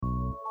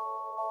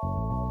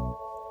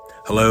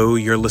Hello,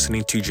 you're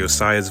listening to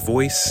Josiah's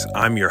Voice.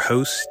 I'm your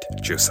host,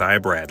 Josiah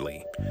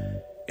Bradley.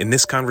 In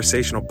this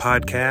conversational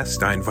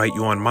podcast, I invite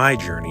you on my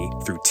journey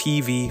through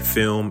TV,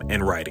 film,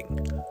 and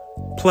writing.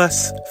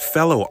 Plus,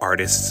 fellow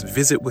artists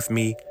visit with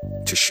me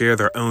to share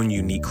their own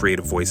unique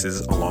creative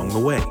voices along the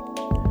way.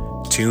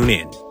 Tune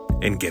in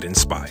and get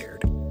inspired.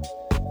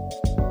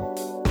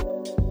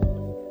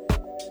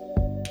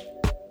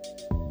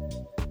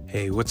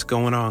 Hey, what's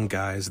going on,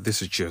 guys?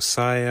 This is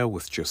Josiah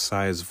with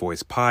Josiah's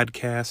Voice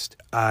Podcast.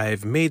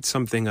 I've made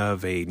something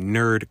of a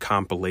nerd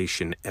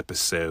compilation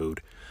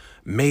episode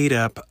made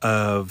up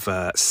of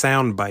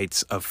sound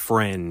bites of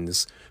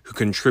friends who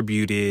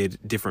contributed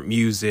different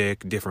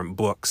music, different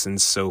books,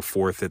 and so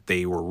forth that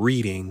they were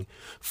reading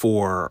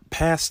for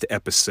past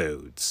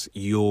episodes.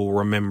 You'll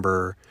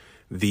remember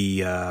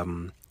the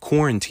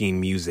quarantine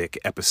music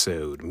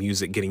episode,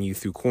 music getting you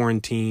through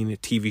quarantine,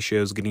 TV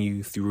shows getting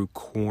you through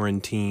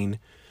quarantine.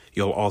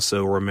 You'll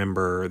also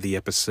remember the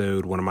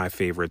episode, one of my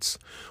favorites,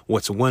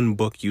 what's one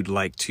book you'd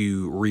like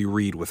to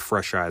reread with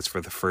fresh eyes for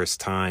the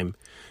first time?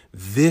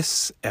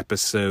 This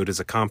episode is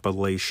a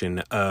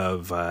compilation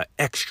of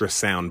extra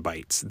sound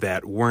bites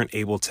that weren't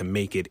able to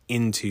make it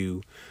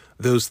into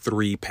those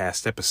 3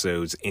 past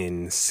episodes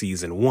in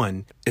season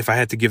 1. If I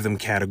had to give them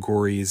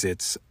categories,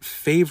 it's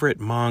favorite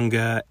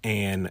manga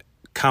and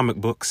comic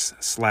books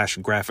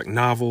 / graphic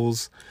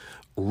novels,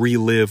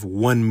 relive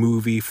one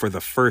movie for the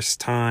first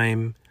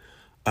time,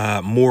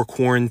 more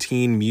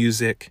quarantine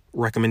music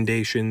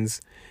recommendations,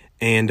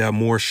 and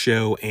more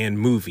show and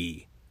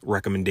movie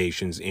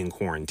recommendations in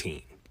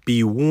quarantine.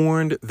 Be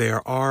warned,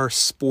 there are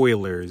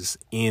spoilers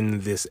in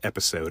this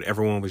episode.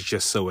 Everyone was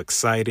just so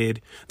excited.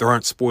 There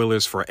aren't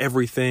spoilers for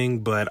everything,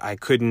 but I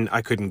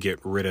couldn't get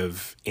rid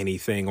of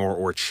anything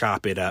or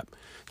chop it up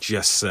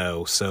just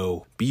so.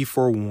 So be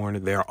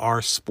forewarned, there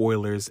are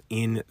spoilers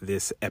in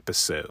this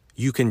episode.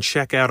 You can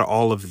check out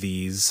all of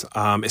these,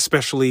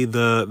 especially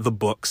the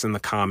books and the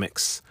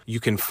comics. You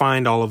can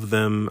find all of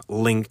them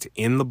linked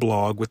in the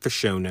blog with the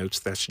show notes.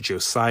 That's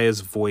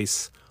Josiah's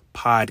Voice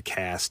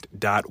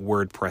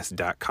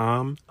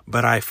podcast.wordpress.com.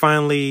 But I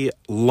finally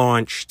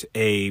launched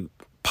a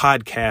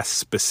podcast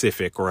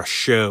specific or a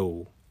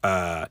show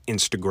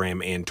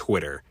Instagram and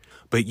Twitter.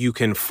 But you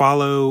can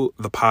follow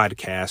the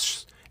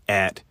podcast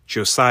at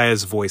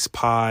Josiah's Voice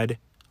Pod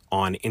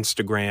on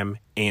Instagram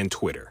and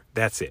Twitter.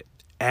 That's it,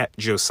 at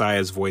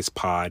Josiah's Voice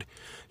Pod,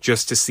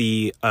 just to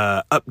see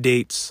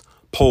updates,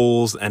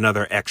 polls, and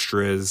other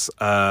extras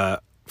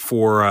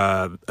for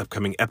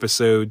upcoming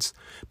episodes,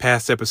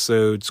 past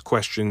episodes,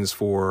 questions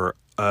for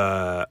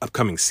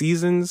upcoming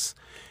seasons,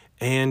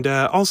 and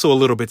also a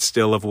little bit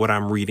still of what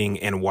I'm reading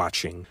and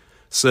watching.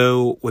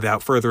 So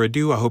without further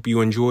ado, I hope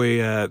you enjoy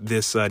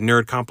this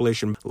nerd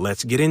compilation.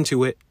 Let's get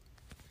into it.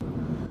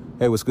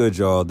 Hey, what's good,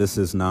 y'all? This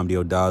is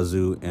Nnamdi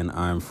Odazu, and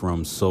I'm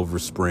from Silver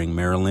Spring,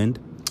 Maryland.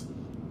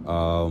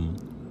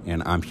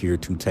 And I'm here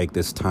to take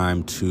this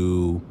time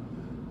to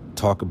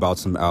talk about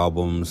some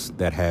albums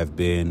that have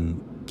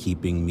been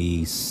keeping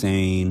me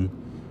sane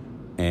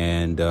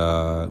and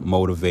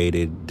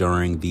motivated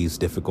during these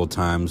difficult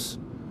times.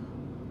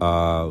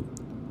 I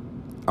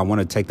want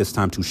to take this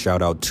time to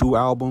shout out 2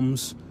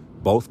 albums,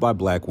 both by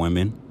Black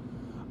women.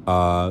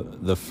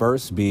 The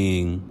first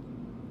being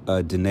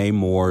Danae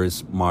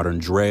Moore's Modern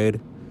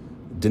Dread.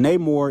 Danae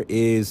Moore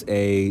is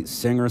a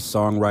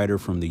singer-songwriter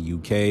from the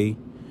UK.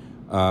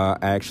 I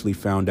actually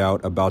found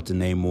out about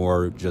Danae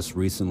Moore just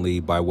recently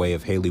by way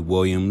of Hayley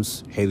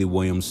Williams. Hayley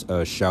Williams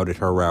shouted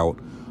her out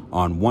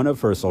on one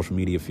of her social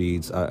media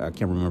feeds. I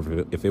can't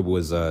remember if it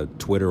was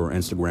Twitter or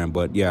Instagram,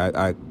 but yeah,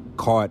 I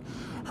caught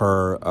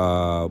her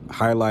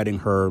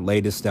highlighting her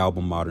latest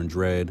album, Modern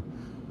Dread.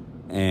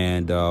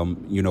 And,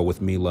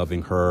 with me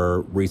loving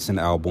her recent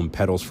album,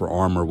 Petals for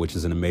Armor, which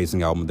is an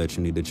amazing album that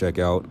you need to check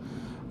out.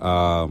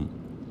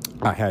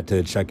 I had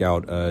to check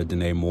out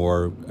Danae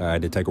Moore. I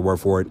had to take her word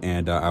for it,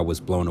 and I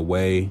was blown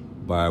away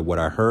by what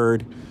I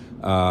heard.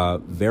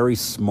 Very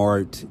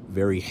smart,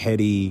 very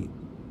heady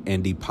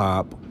indie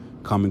pop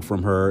coming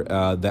from her.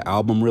 The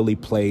album really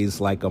plays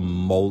like a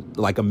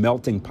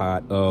melting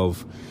pot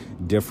of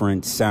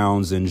different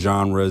sounds and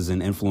genres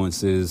and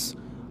influences.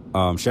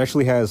 She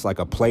actually has like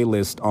a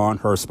playlist on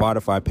her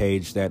Spotify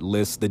page that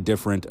lists the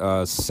different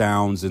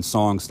sounds and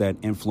songs that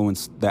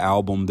influence the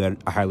album that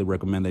I highly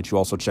recommend that you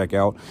also check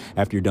out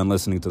after you're done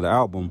listening to the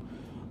album.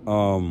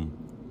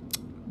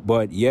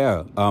 But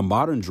yeah,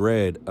 Modern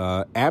Dread,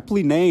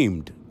 aptly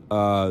named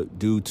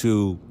due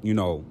to,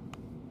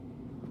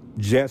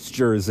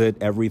 gestures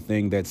at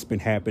everything that's been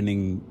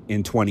happening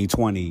in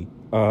 2020.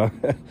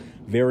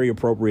 Very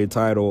appropriate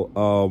title.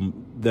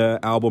 The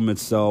album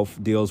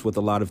itself deals with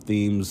a lot of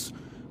themes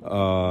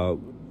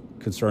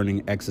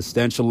concerning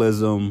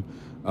existentialism,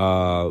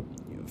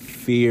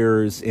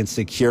 fears,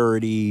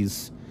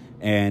 insecurities,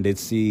 and it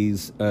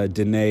sees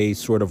Danae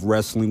sort of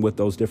wrestling with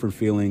those different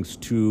feelings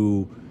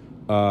to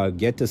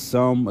get to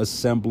some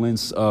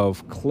semblance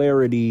of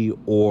clarity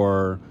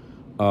or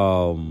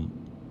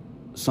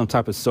some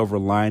type of silver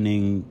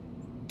lining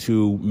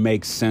to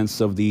make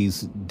sense of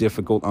these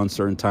difficult,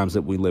 uncertain times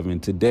that we live in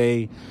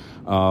today.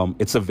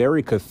 It's a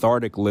very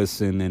cathartic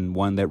listen, and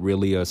one that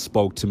really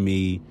spoke to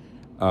me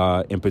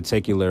in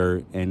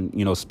particular,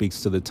 and,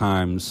 speaks to the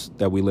times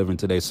that we live in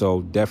today.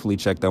 So definitely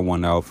check that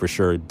one out for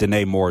sure.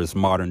 Danae Moore's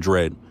Modern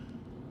Dread.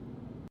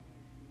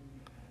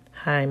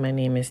 Hi, my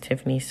name is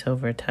Tiffany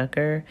Silver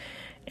Tucker,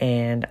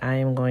 and I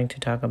am going to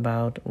talk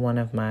about one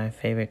of my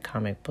favorite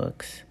comic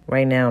books.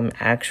 Right now, I'm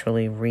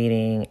actually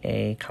reading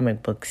a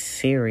comic book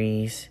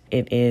series.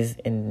 It is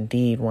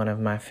indeed one of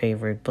my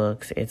favorite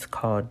books. It's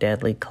called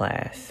Deadly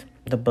Class.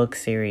 The book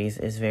series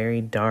is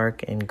very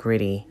dark and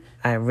gritty.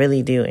 I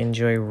really do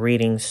enjoy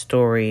reading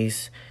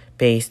stories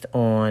based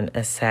on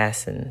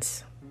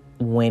assassins.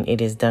 When it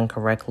is done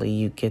correctly,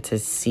 you get to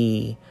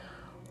see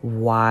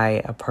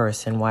why a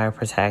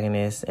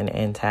protagonist and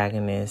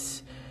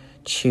antagonist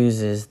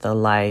chooses the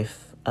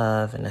life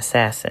of an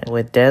assassin.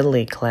 With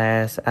Deadly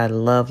Class, I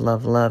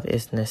love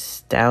its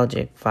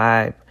nostalgic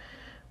vibe,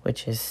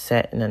 which is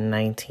set in the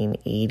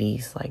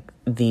 1980s. Like,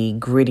 the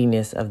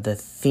grittiness of the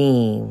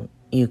theme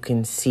you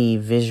can see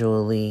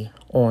visually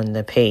on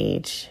the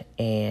page,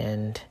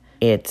 and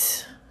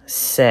it's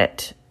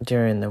set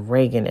during the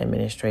Reagan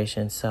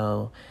administration,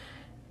 so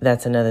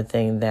that's another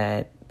thing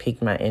that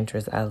piqued my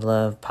interest. I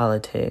love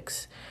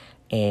politics,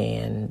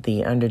 and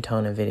the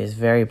undertone of it is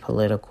very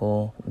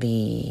political.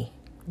 The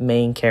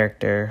main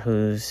character,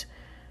 whose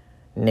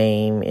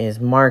name is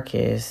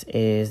Marcus,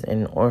 is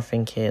an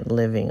orphan kid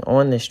living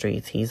on the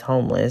streets. He's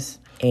homeless,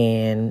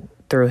 and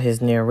through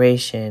his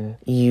narration,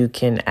 you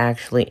can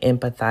actually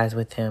empathize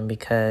with him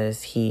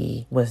because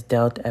he was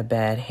dealt a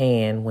bad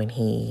hand when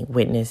he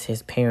witnessed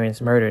his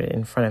parents murdered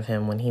in front of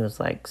him when he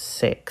was like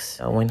 6.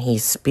 So when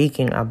he's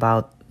speaking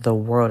about the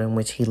world in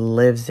which he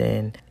lives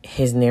in,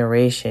 his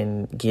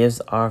narration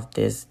gives off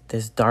this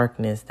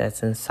darkness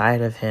that's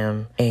inside of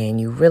him,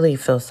 and you really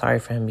feel sorry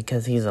for him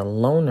because he's a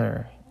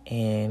loner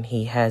and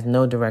he has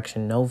no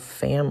direction, no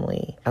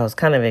family. I was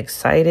kind of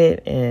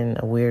excited in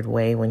a weird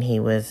way when he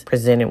was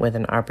presented with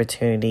an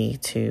opportunity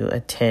to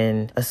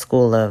attend a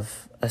school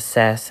of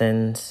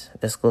assassins.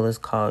 The school is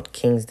called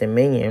King's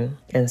Dominion,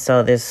 and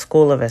so this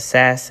school of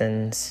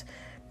assassins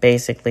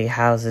basically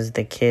houses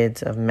the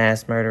kids of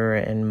mass murderer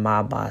and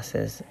mob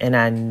bosses. And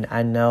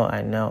I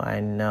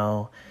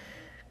know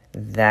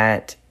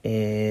that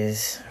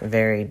is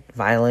very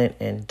violent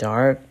and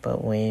dark,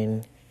 but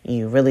when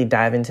you really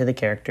dive into the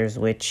characters,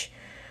 which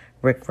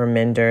Rick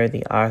Remender,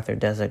 the author,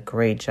 does a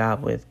great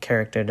job with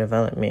character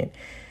development,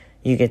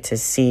 you get to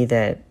see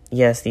that,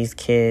 yes, these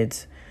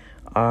kids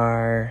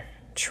are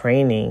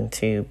training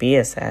to be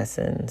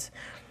assassins,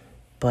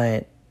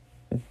 but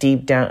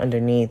deep down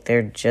underneath,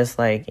 they're just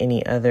like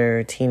any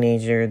other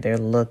teenager. They're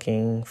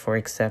looking for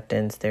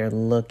acceptance. They're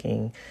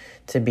looking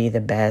to be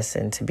the best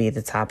and to be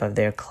the top of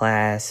their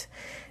class.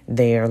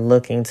 They are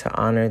looking to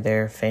honor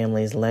their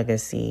family's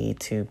legacy,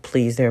 to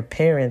please their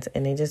parents,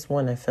 and they just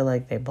want to feel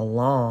like they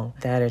belong.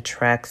 That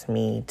attracts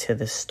me to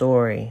the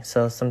story.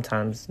 So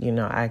sometimes,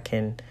 I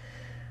can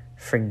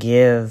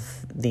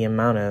forgive the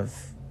amount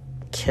of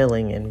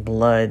killing and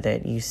blood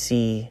that you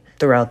see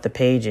throughout the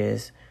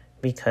pages,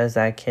 because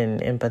I can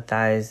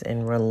empathize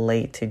and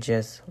relate to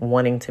just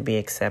wanting to be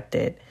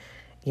accepted,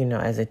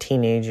 as a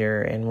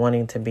teenager, and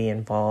wanting to be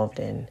involved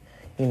and,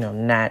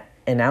 not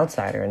an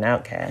outsider, an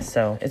outcast.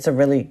 So it's a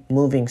really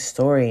moving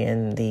story,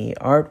 and the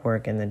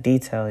artwork and the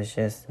detail is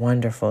just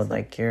wonderful.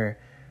 Like you're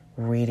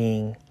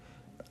reading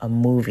a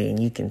movie and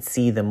you can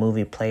see the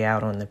movie play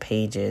out on the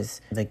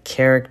pages. The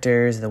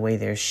characters, the way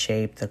they're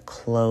shaped, the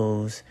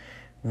clothes,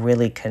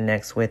 really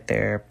connects with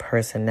their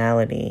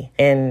personality.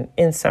 And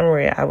in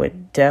summary, I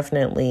would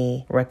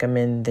definitely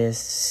recommend this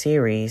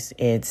series.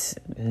 It's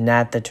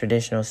not the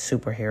traditional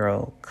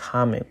superhero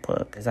comic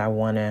book, because I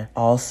want to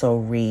also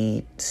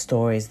read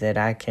stories that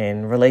I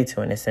can relate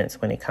to, in a sense,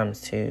 when it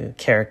comes to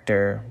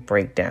character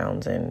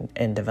breakdowns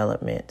and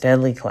development.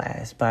 Deadly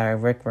Class by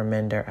Rick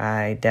Remender.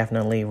 I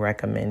definitely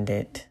recommend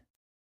it.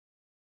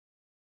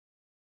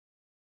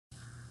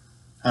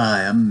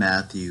 Hi, I'm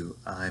Matthew.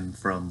 I'm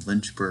from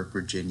Lynchburg,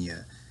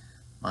 Virginia.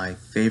 My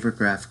favorite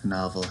graphic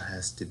novel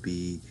has to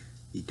be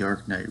The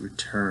Dark Knight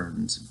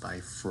Returns by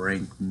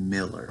Frank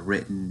Miller,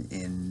 written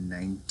in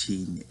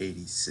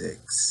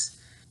 1986.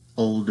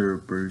 Older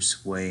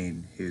Bruce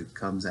Wayne, who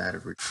comes out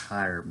of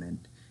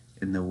retirement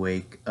in the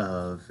wake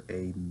of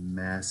a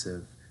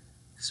massive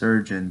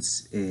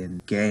resurgence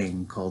in a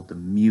gang called the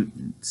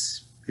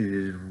Mutants.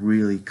 It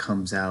really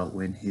comes out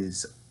when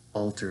his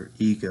alter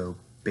ego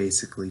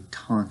basically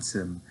taunts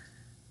him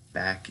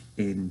back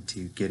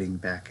into getting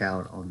back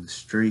out on the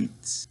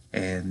streets.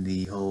 And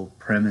the whole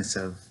premise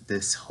of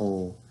this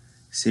whole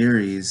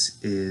series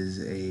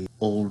is a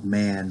old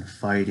man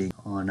fighting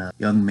on a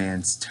young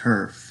man's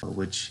turf,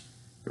 which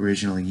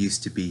originally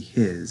used to be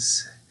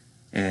his.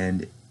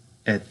 And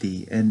at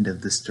the end of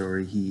the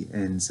story, he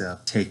ends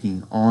up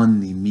taking on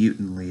the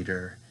mutant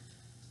leader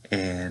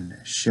and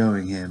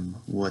showing him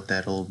what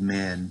that old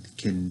man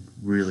can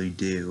really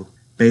do.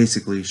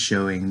 Basically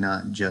showing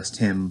not just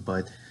him,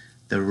 but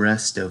the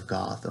rest of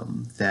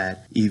Gotham,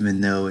 that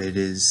even though it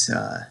is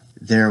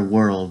their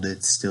world,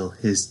 it's still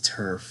his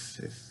turf,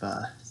 if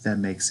that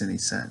makes any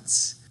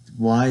sense.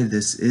 Why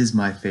this is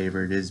my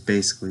favorite is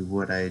basically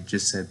what I had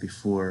just said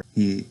before.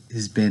 He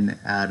has been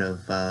out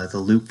of the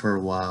loop for a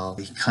while.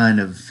 He kind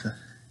of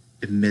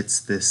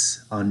emits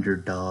this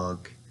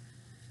underdog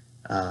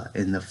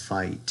in the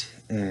fight,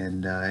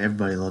 and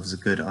everybody loves a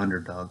good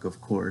underdog,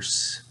 of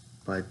course,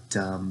 but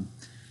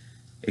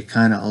it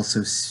kind of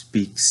also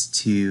speaks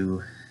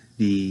to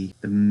the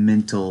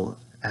mental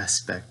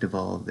aspect of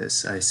all of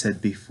this. I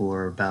said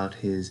before about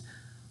his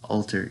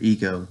alter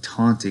ego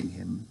taunting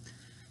him,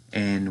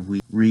 and we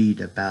read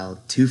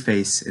about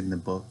Two-Face in the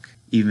book.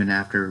 Even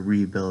after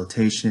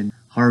rehabilitation,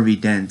 Harvey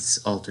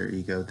Dent's alter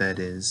ego, that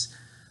is,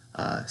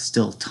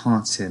 still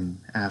taunts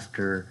him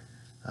after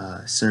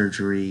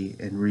surgery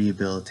and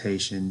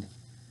rehabilitation.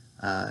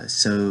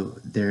 So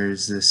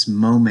there's this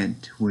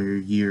moment where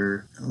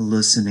you're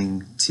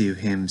listening to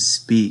him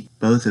speak,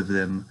 both of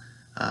them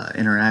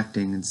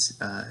interacting, and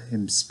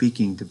him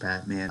speaking to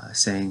Batman,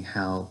 saying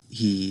how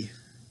he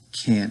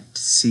can't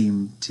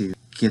seem to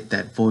get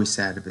that voice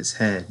out of his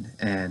head,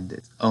 and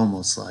it's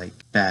almost like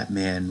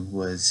Batman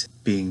was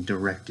being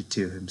directed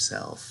to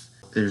himself.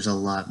 There's a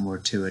lot more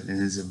to it,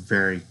 and it's a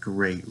very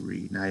great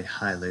read, and I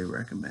highly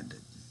recommend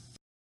it.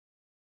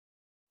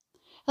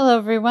 Hello,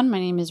 everyone. My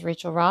name is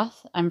Rachel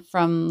Roth. I'm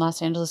from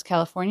Los Angeles,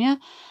 California,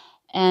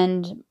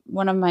 and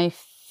one of my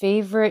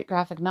favorite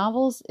graphic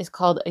novels is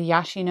called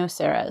Ayashi no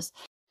Ceres.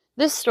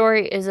 This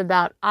story is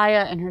about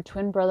Aya and her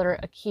twin brother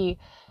Aki,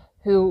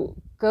 who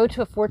go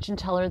to a fortune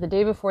teller the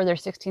day before their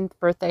 16th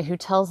birthday, who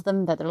tells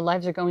them that their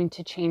lives are going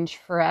to change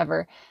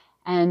forever,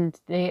 and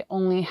they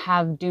only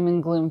have doom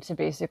and gloom to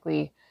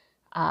basically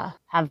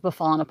have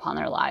befallen upon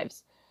their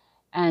lives.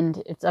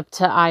 And it's up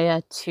to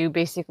Aya to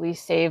basically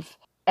save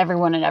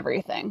everyone and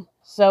everything.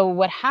 So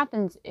what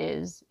happens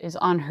is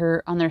on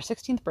their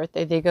 16th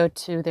birthday, they go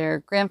to their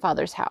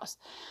grandfather's house.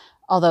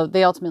 Although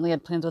they ultimately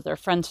had plans with their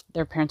friends,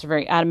 their parents are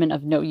very adamant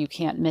of, no, you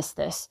can't miss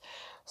this.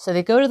 So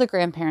they go to the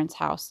grandparents'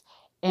 house,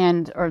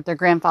 or their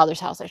grandfather's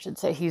house, I should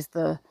say. He's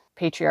the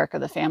patriarch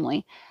of the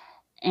family.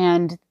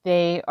 And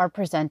they are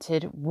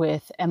presented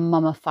with a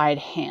mummified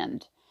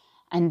hand.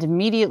 And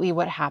immediately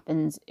what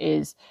happens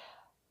is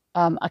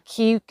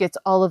Aki gets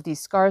all of these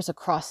scars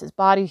across his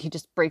body. He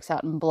just breaks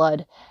out in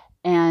blood.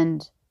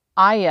 And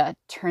Aya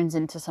turns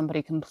into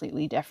somebody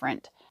completely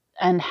different.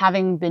 And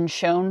having been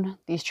shown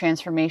these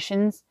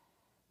transformations,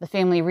 the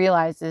family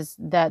realizes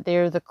that they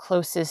have the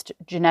closest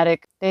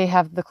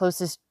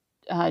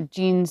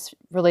genes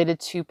related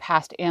to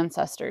past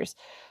ancestors.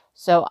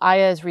 So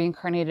Aya is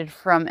reincarnated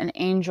from an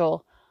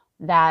angel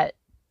that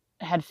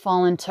had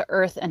fallen to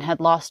earth and had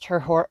lost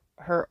her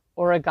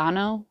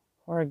origomo,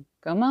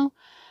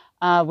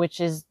 which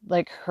is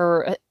like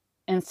her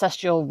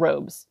ancestral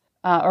robes,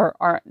 or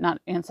are not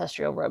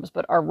ancestral robes,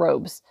 but are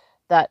robes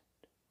that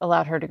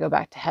allowed her to go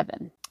back to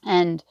heaven.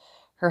 And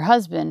her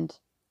husband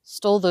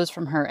stole those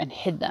from her and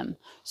hid them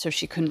so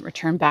she couldn't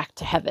return back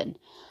to heaven.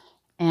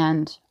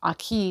 And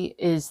Aki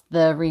is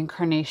the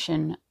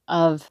reincarnation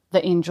of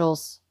the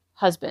angel's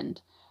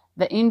husband.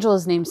 The angel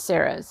is named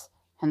Ceres,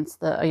 hence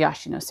the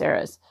Ayashi no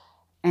Ceres.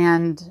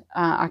 And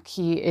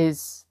Aki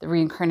is the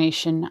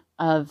reincarnation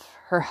of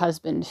her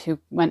husband, who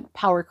went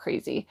power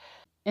crazy.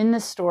 In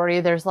this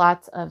story, there's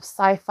lots of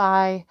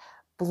sci-fi,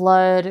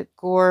 blood,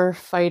 gore,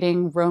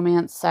 fighting,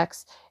 romance,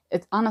 sex.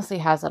 It honestly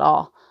has it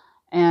all.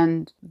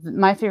 And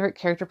my favorite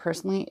character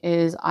personally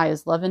is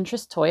Aya's love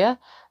interest, Toya,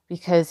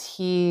 because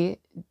he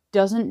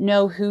doesn't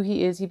know who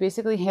he is. He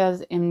basically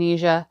has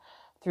amnesia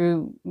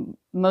through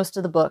most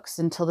of the books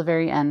until the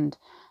very end.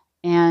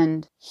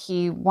 And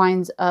he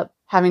winds up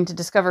having to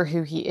discover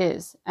who he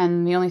is.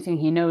 And the only thing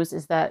he knows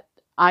is that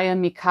Aya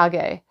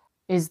Mikage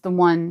is the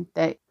one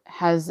that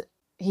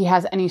he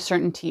has any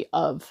certainty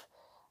of.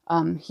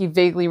 He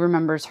vaguely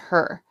remembers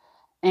her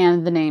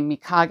and the name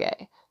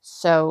Mikage.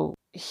 So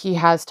he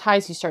has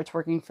ties. He starts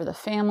working for the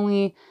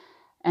family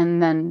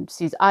and then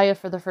sees Aya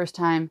for the first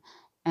time.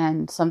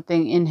 And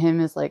something in him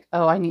is like,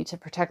 oh, I need to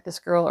protect this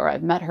girl, or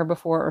I've met her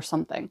before, or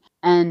something.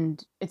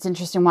 And it's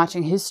interesting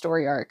watching his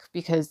story arc,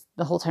 because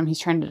the whole time he's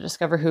trying to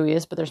discover who he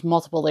is, but there's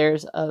multiple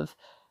layers of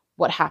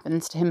what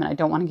happens to him, and I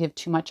don't want to give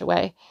too much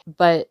away.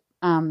 But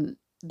the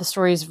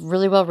story is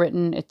really well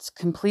written. It's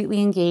completely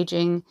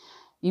engaging.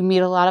 You meet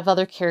a lot of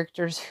other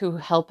characters who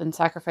help and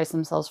sacrifice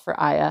themselves for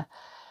Aya.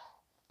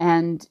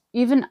 And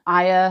even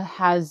Aya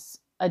has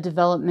a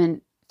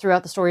development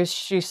throughout the story.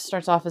 She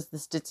starts off as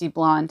this ditzy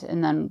blonde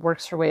and then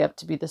works her way up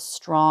to be this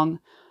strong,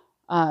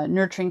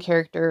 nurturing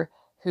character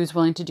who's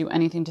willing to do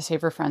anything to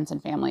save her friends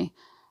and family.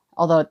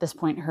 Although at this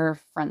point, her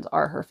friends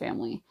are her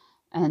family.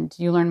 And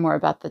you learn more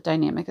about the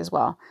dynamic as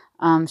well.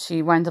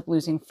 She winds up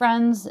losing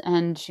friends,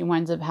 and she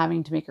winds up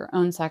having to make her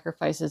own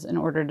sacrifices in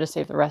order to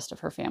save the rest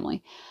of her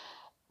family.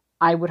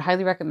 I would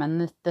highly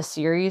recommend the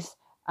series.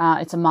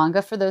 It's a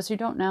manga for those who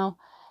don't know,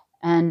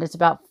 and it's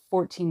about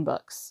 14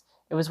 books.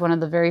 It was one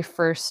of the very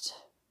first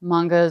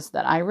mangas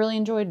that I really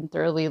enjoyed and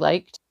thoroughly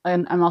liked.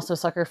 And I'm also a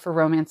sucker for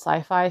romance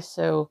sci-fi,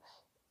 so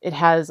it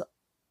has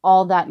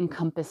all that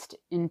encompassed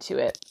into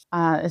it.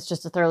 It's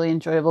just a thoroughly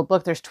enjoyable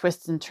book. There's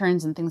twists and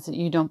turns and things that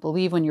you don't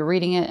believe when you're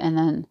reading it, and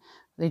then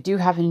they do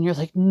happen and you're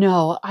like,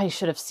 no, I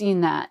should have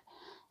seen that.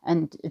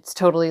 And it's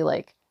totally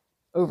like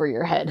over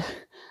your head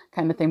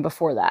kind of thing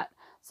before that.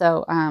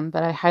 So,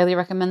 but I highly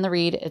recommend the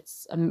read.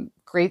 It's a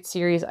great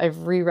series.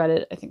 I've reread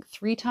it, I think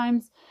 3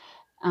 times.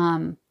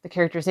 The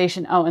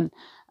characterization. Oh, and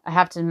I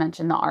have to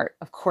mention the art.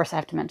 Of course, I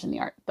have to mention the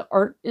art. The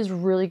art is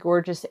really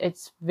gorgeous.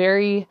 It's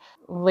very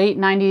late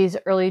 90s,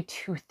 early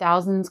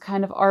 2000s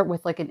kind of art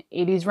with like an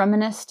 80s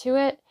reminiscence to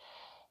it.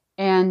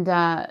 And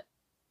I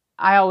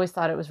always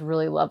thought it was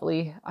really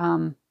lovely,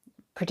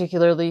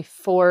 particularly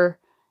for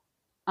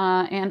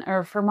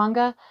for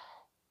manga.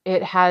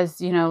 It has,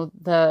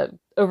 the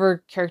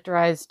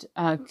over-characterized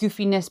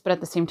goofiness, but at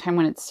the same time,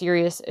 when it's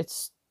serious,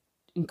 it's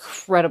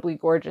incredibly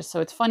gorgeous.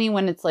 So it's funny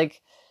when it's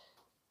like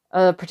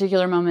a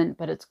particular moment,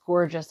 but it's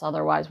gorgeous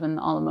otherwise when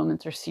all the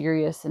moments are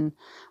serious and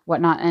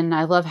whatnot. And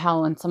I love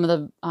how in some of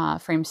the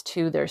frames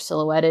too, they're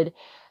silhouetted,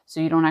 so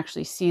you don't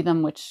actually see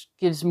them, which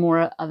gives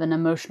more of an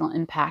emotional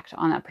impact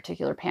on that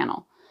particular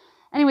panel.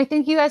 Anyway,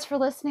 thank you guys for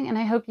listening, and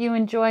I hope you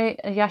enjoy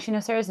Yashi no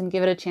Seras and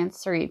give it a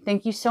chance to read.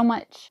 Thank you so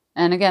much.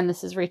 And again,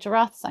 this is Rachel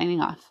Roth signing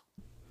off.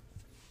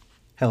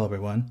 Hello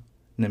everyone,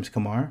 my name is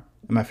Kamar,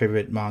 and my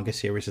favorite manga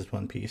series is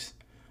One Piece.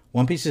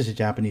 One Piece is a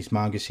Japanese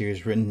manga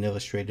series written and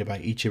illustrated by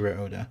Ichiro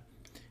Oda.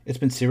 It's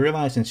been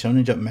serialized in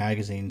Shonen Jump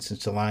magazine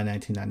since July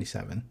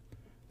 1997.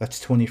 That's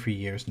 23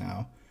 years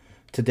now.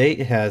 To date,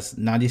 it has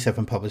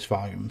 97 published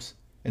volumes,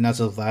 and as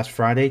of last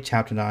Friday,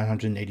 chapter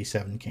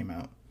 987 came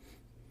out.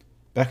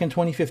 Back in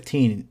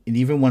 2015, it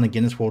even won a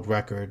Guinness World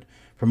Record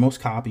for most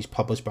copies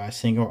published by a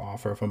single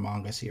author of a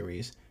manga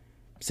series.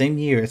 Same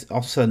year, it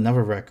also set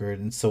another record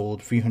and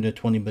sold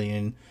 320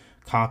 million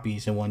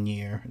copies in 1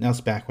 year, and that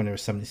was back when there were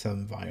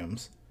 77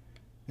 volumes.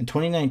 In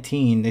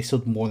 2019, they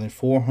sold more than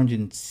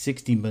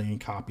 460 million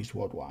copies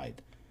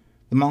worldwide.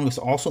 The manga is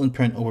also in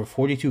print over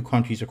 42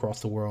 countries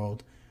across the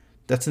world.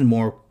 That's in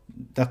more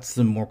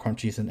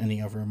countries than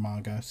any other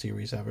manga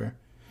series ever.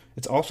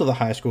 It's also the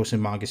highest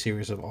grossing manga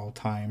series of all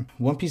time.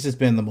 One Piece has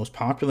been the most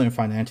popular and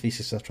financially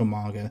successful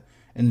manga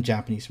in the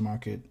Japanese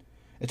market.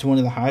 It's one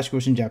of the highest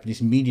grossing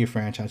Japanese media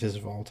franchises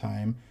of all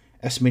time,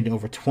 estimated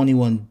over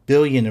 $21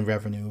 billion in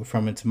revenue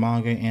from its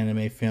manga,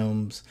 anime,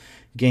 films,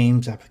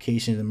 games,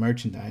 applications, and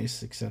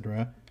merchandise,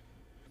 etc.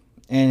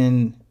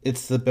 And it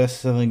was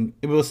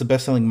the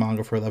best-selling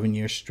manga for 11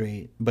 years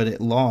straight, but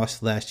it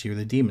lost last year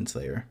to Demon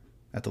Slayer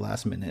at the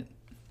last minute.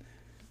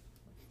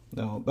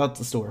 Now, about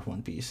the story of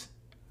One Piece.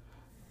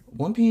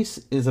 One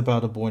Piece is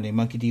about a boy named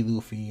Monkey D.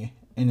 Luffy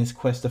and his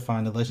quest to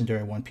find the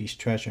legendary One Piece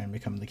treasure and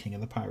become the king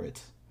of the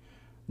pirates.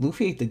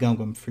 Luffy ate the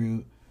gum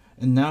fruit,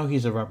 and now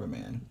he's a rubber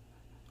man.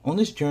 On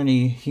this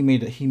journey, he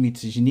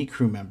meets his unique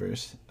crew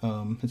members.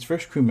 His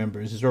first crew member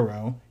is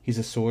Zoro. He's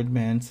a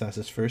swordman /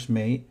 his first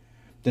mate.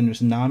 Then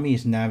there's Nami,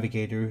 his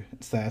navigator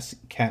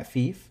 / cat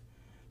thief.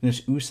 Then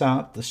there's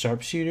Usopp, the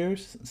sharpshooter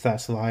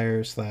 /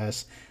 liar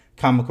 /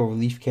 comical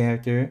relief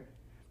character.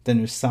 Then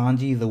there's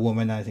Sanji, the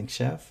womanizing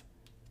chef.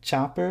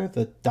 Chopper,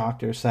 the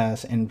doctor /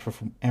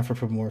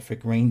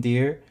 anthropomorphic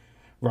reindeer.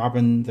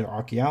 Robin, their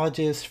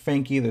archaeologist.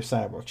 Frankie, their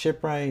cyborg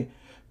shipwright.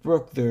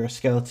 Brook, their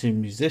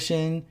skeleton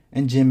musician,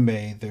 and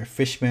Jinbei, their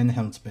fishman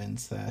helmsman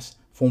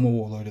 / former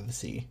warlord of the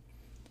sea.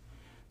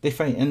 They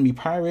fight enemy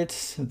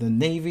pirates, the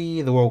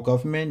navy, the world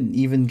government, and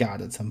even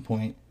God at some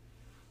point.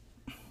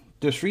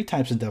 There's 3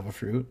 types of devil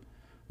fruit.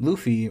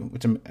 Luffy,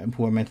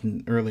 who I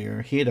mentioned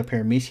earlier, he had a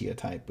paramecia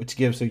type, which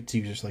gives its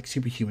users like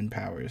superhuman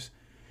powers.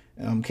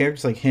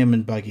 Characters like him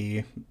and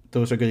Buggy,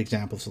 those are good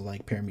examples of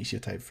like paramecia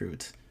type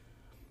fruits.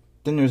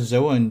 Then there's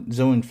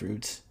Zoan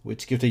fruits,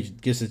 which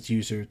gives its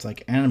users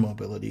like animal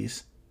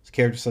abilities.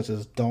 Characters such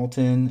as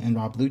Dalton and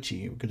Rob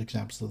Lucci are good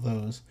examples of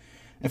those.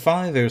 And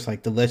finally, there's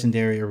like the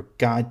legendary or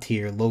god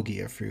tier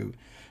Logia fruit,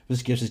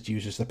 which gives its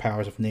users the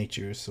powers of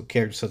nature. So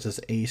characters such as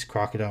Ace,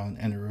 Crocodile, and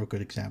Enero are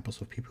good examples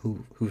of people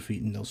who've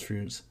eaten those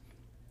fruits.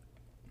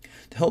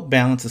 To help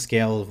balance the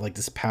scale of like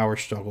this power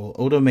struggle,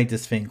 Oda made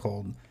this thing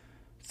called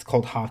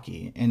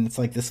Haki, and it's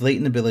like this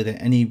latent ability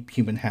that any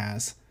human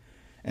has.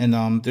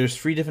 And there's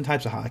 3 different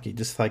types of Haki,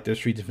 just like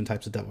there's 3 different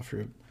types of devil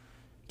fruit.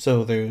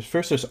 So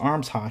there's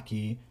arms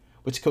Haki,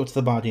 which coats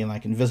the body in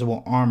like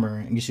invisible armor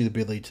and gives you the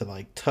ability to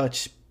like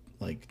touch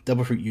like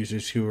devil fruit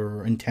users who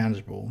are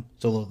intangible.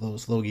 So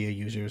those Logia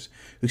users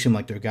who seem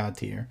like they're god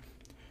tier.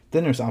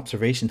 Then there's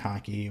observation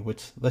Haki,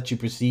 which lets you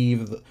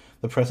perceive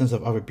the presence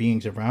of other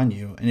beings around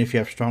you, and if you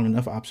have strong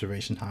enough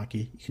observation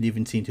Haki, you can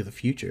even see into the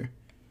future.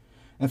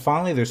 And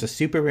finally, there's a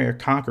super rare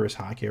Conqueror's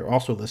Haki, or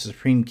also the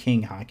Supreme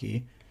King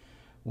Haki,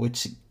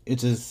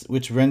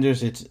 which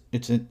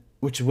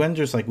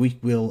renders like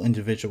weak-willed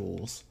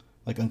individuals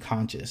like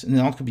unconscious, and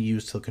it also can be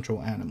used to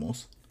control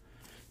animals.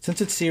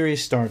 Since its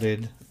series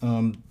started,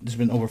 there's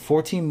been over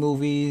 14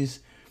 movies.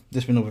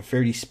 There's been over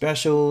 30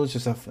 specials.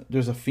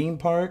 There's a theme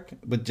park,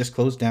 but just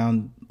closed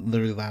down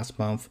literally last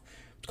month.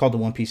 It's called the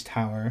One Piece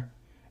Tower.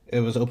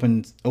 It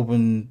opened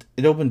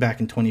back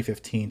in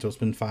 2015, so it's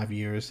been 5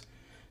 years.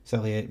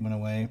 Sadly, it went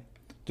away.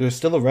 There's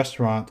still a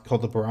restaurant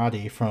called the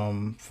Barati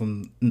from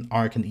an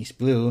arc in East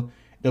Blue.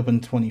 It opened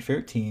in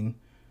 2013.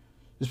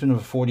 There's been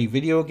over 40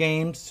 video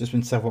games. There's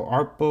been several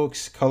art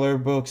books, color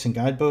books, and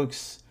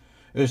guidebooks.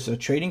 There's a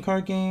trading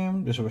card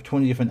game. There's over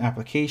 20 different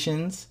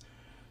applications.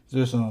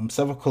 There's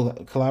several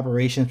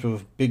collaborations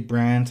with big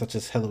brands such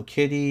as Hello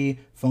Kitty,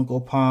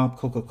 Funko Pop,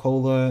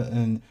 Coca-Cola,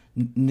 and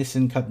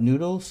Nissin Cup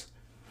Noodles.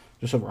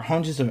 There's over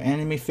hundreds of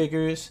anime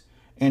figures,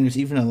 and there's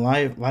even a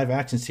live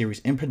action series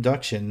in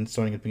production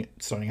starting at the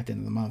end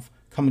of the month,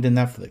 coming to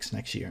Netflix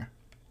next year.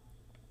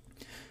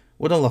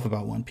 What I love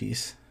about One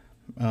Piece,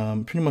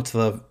 pretty much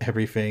love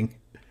everything.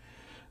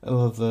 I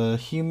love the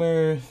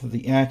humor,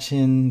 the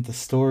action, the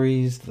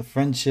stories, the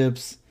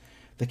friendships,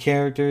 the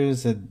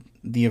characters, and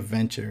the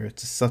adventure.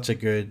 It's such a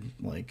good,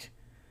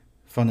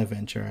 fun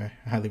adventure.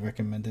 I highly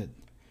recommend it.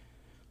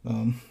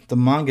 The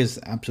manga is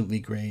absolutely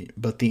great,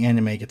 but the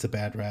anime gets a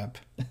bad rap.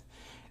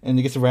 And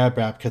it gets a bad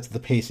rap because the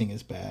pacing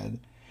is bad.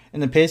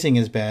 And the pacing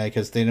is bad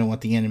because they don't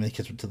want the anime to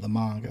catch up to the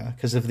manga.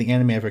 Because if the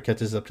anime ever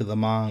catches up to the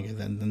manga,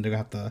 then they're going to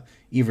have to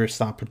either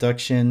stop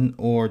production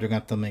or they're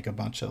going to have to make a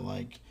bunch of,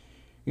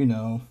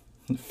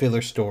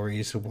 filler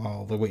stories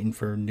while they're waiting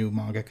for new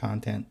manga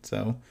content.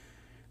 So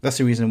that's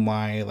the reason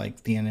why,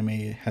 the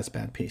anime has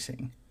bad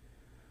pacing.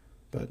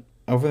 But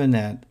other than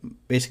that,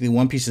 basically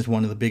One Piece is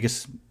one of the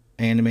biggest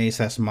anime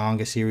 /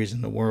 manga series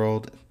in the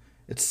world.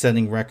 It's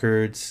setting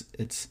records.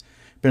 It's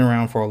been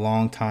around for a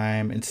long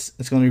time. It's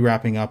going to be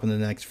wrapping up in the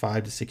next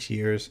 5 to 6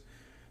 years.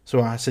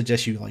 So I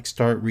suggest you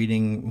start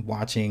reading,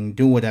 watching,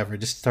 do whatever.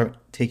 Just start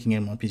taking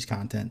in One Piece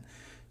content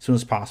as soon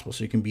as possible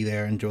so you can be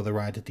there and enjoy the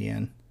ride at the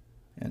end.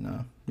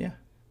 And yeah,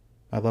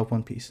 I love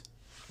One Piece.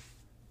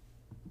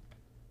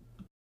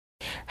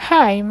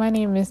 Hi, my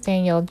name is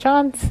Danielle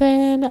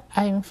Johnson.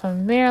 I'm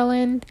from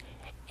Maryland,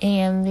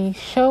 and the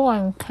show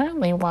I'm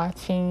currently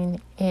watching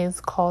is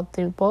called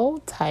The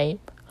Bold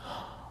Type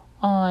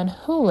on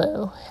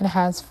Hulu. It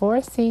has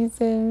 4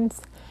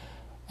 seasons,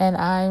 and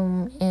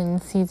I'm in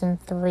season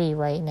 3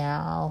 right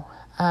now.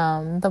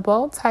 The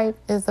Bold Type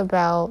is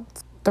about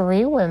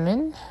 3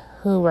 women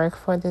who work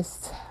for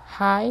this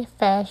high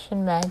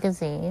fashion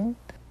magazine.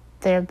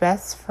 Their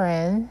best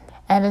friend.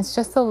 And it's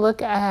just a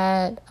look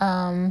at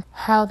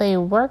how they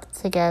work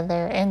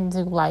together and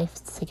do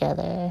life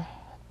together.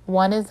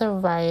 One is a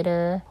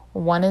writer,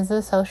 one is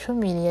a social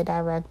media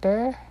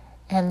director,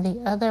 and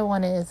the other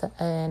one is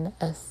an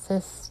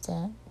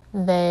assistant.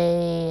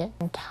 They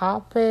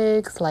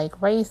topics like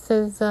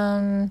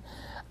racism,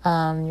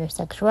 your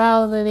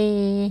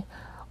sexuality,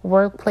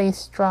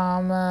 workplace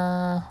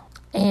drama,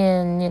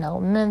 and,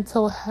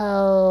 mental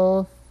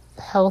health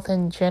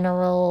in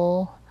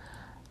general.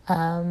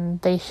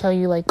 They show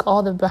you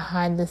all the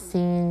behind the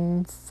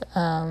scenes,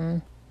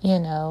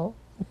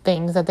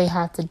 things that they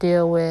have to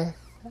deal with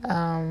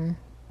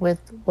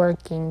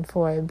working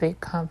for a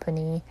big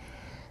company.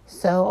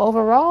 So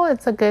overall,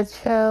 it's a good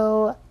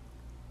show.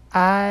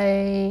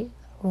 I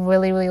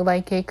really, really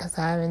like it because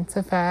I'm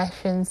into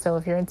fashion. So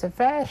if you're into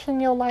fashion,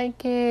 you'll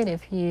like it.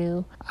 If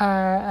you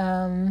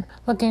are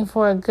looking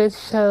for a good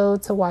show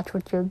to watch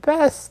with your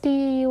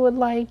bestie, you would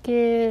like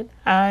it.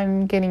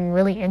 I'm getting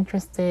really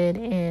interested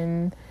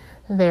in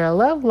their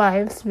love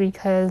lives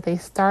because they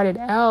started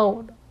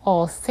out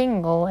all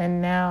single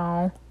and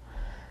now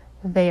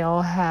they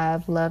all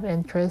have love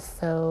interests.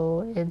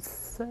 So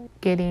it's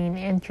getting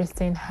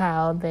interesting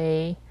how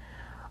they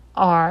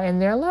are in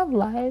their love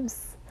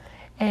lives.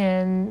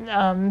 And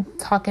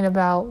talking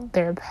about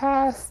their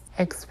past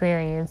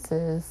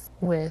experiences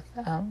with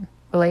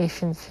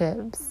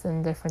relationships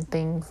and different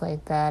things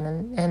like that.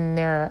 And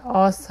they're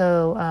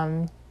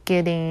also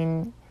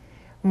getting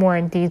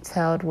more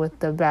detailed with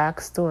the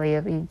backstory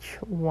of each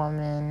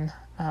woman,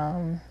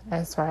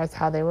 as far as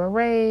how they were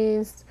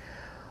raised,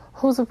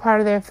 who's a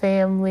part of their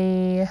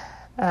family,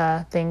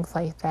 things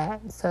like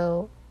that.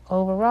 So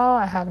overall,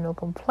 I have no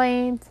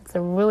complaints. It's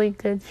a really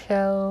good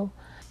show.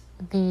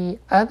 The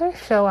other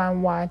show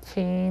I'm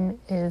watching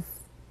is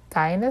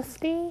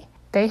Dynasty.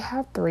 They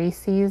have 3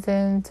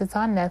 seasons. It's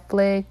on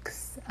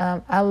Netflix.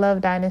 I love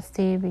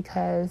Dynasty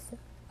because,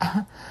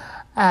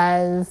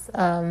 as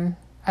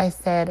I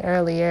said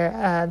earlier,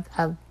 I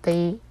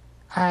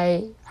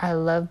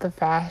love the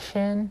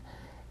fashion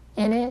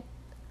in it.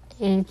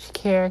 Each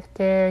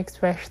character,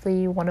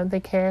 especially one of the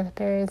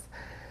characters,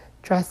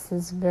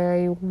 dresses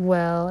very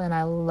well, and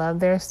I love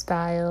their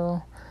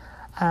style.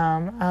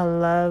 I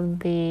love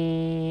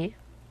the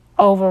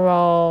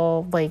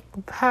overall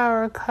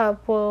power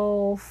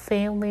couple,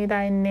 family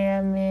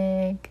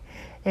dynamic.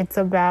 It's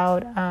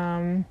about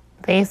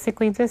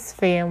basically this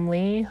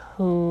family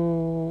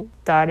who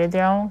started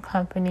their own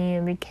company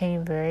and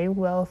became very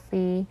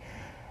wealthy,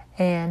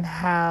 and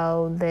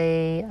how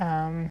they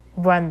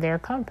run their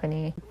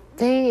company.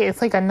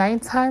 It's like a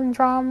nighttime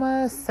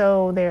drama,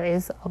 so there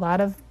is a lot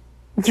of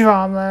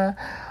drama,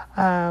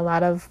 a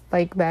lot of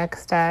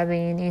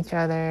backstabbing each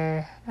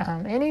other,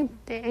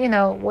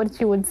 what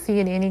you would see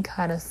in any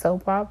kind of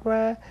soap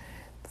opera.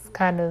 It's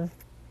kind of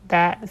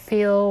that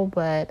feel,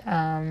 but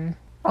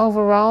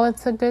Overall,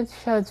 it's a good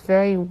show. It's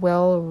very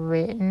well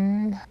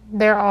written.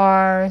 There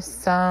are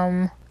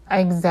some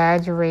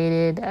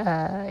exaggerated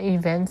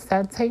events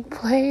that take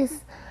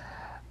place,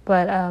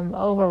 but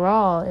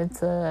overall,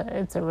 it's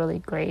a really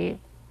great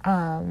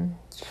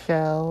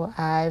show.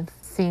 I've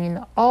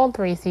seen all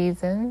 3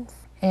 seasons,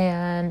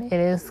 and it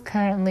is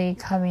currently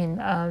coming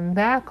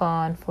back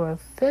on for a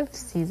 5th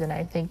season,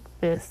 I think,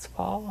 this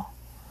fall.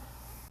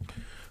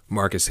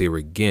 Marcus here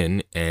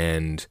again,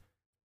 and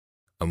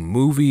a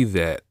movie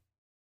that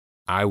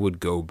I would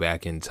go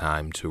back in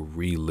time to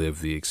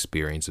relive the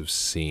experience of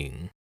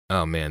seeing.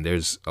 Oh man,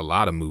 there's a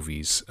lot of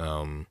movies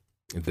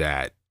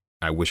that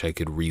I wish I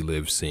could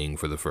relive seeing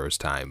for the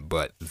first time,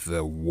 but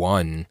the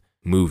one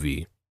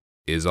movie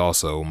is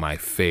also my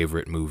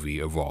favorite movie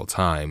of all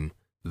time,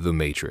 The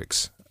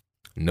Matrix.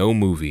 No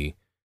movie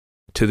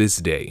to this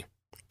day,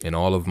 in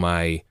all of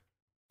my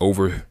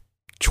over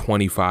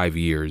 25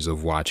 years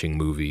of watching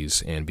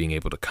movies and being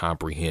able to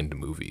comprehend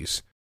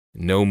movies,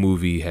 no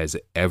movie has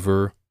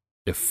ever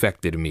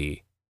affected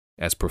me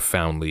as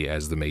profoundly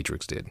as The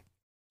Matrix did.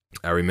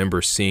 I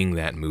remember seeing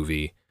that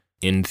movie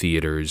in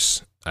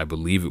theaters, I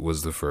believe it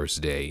was the first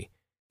day,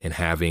 and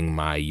having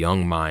my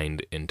young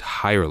mind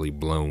entirely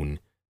blown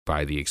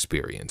by the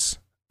experience.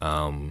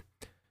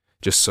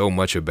 Just so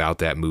much about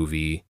that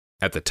movie.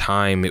 At the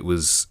time, it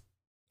was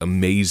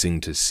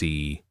amazing to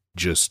see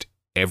just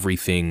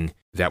everything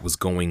that was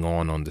going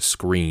on the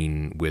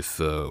screen with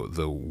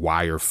the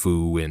wire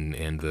fu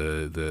and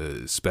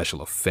the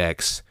special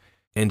effects.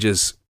 And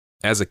just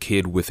as a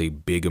kid with a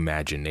big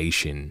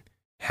imagination,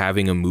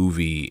 having a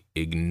movie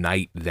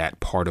ignite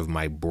that part of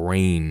my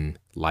brain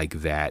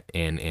like that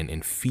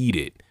and feed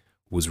it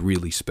was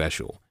really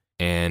special.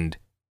 And,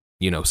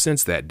 you know,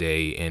 since that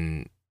day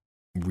and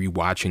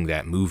rewatching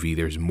that movie,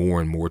 there's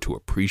more and more to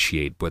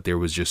appreciate, but there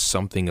was just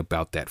something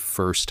about that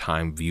first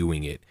time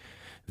viewing it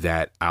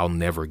that I'll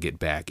never get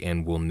back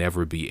and will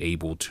never be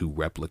able to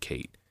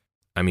replicate.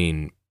 I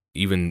mean,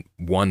 even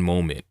one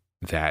moment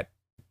that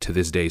to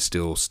this day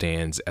still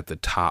stands at the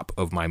top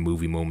of my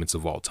movie moments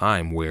of all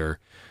time, where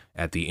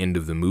at the end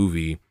of the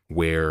movie,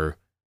 where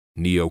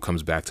Neo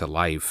comes back to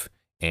life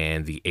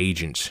and the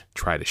agents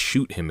try to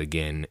shoot him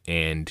again,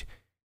 and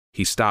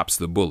he stops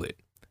the bullet,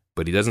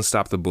 but he doesn't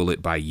stop the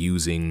bullet by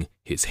using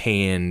his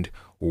hand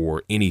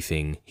or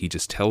anything. He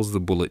just tells the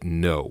bullet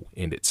no,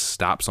 and it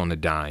stops on a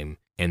dime,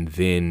 and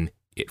then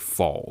it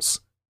falls.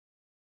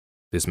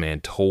 This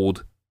man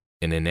told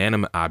an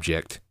inanimate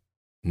object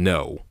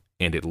no,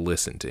 and it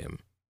listened to him.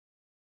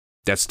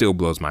 That still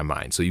blows my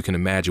mind. So you can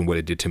imagine what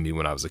it did to me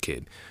when I was a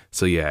kid.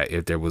 So yeah,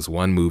 if there was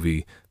one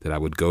movie that I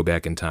would go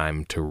back in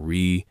time to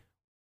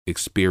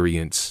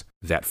re-experience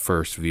that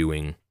first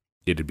viewing,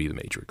 it'd be The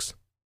Matrix.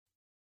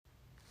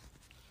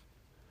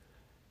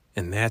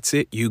 And that's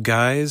it, you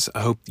guys.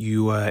 I hope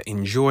you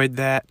enjoyed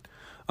that.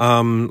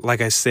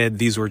 Like I said,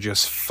 these were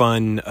just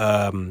fun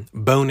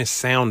bonus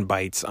sound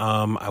bites.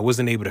 I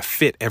wasn't able to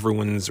fit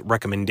everyone's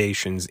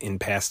recommendations in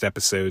past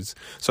episodes,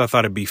 so I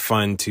thought it'd be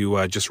fun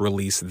to just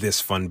release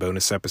this fun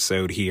bonus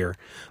episode here.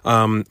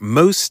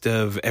 Most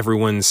of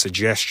everyone's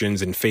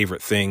suggestions and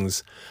favorite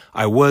things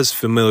I was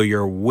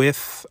familiar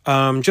with.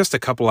 Just a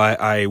couple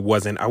I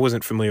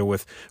wasn't familiar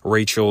with.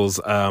 Rachel's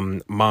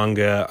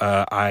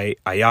manga,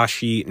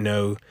 Ayashi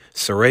no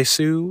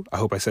Soresu. I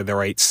hope I said that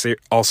right.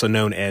 Also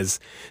known as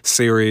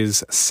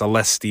Series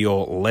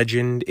Celestial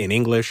Legend in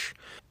English.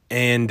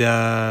 And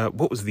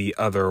what was the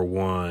other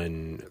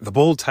one? The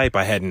Bold Type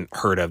I hadn't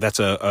heard of. That's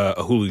a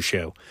Hulu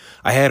show.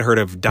 I had heard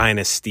of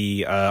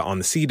Dynasty on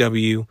the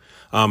CW.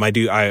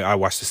 I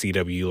watched the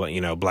CW, you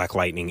know, Black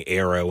Lightning,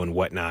 Arrow, and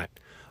whatnot.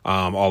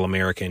 All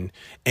American.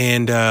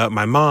 And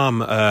my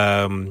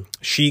mom,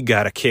 she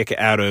got a kick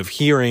out of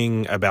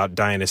hearing about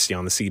Dynasty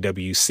on the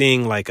CW,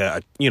 seeing like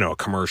a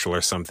commercial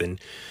or something,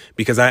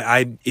 because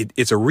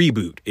it's a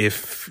reboot,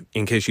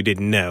 in case you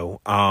didn't know,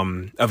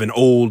 of an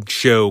old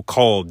show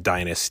called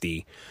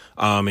Dynasty.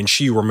 And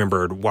she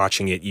remembered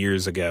watching it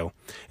years ago.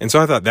 And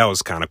so I thought that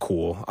was kind of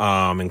cool.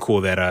 And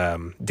cool that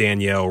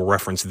Danielle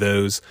referenced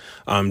those.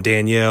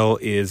 Danielle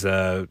is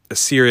a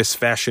serious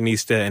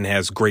fashionista and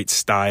has great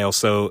style.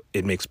 So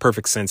it makes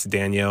perfect sense,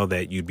 Danielle,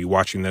 that you'd be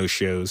watching those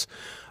shows,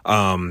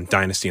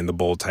 Dynasty and The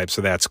Bold Type.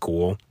 So that's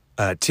cool.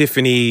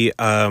 Tiffany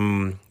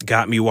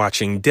got me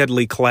watching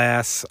Deadly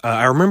Class.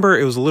 I remember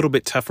it was a little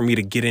bit tough for me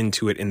to get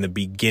into it in the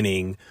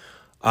beginning.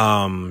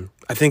 I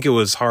think it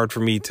was hard for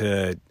me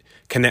to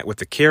connect with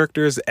the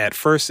characters. At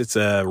first, it's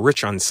a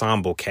rich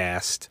ensemble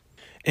cast,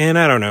 and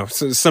I don't know,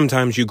 so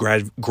sometimes you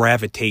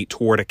gravitate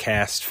toward a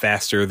cast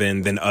faster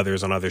than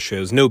others on other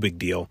shows. No big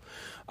deal.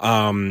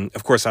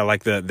 Of course, I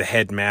like the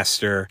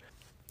headmaster,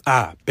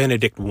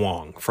 Benedict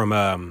Wong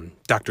from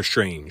Doctor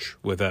Strange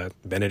with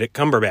Benedict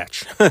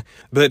Cumberbatch.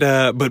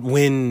 But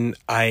when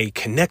I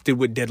connected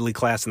with Deadly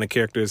Class and the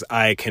characters,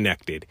 I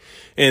connected,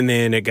 and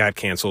then it got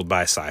canceled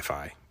by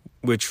Sci-Fi.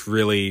 which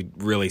really,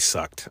 really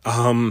sucked.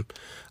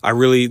 I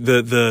really,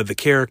 the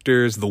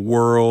characters, the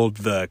world,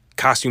 the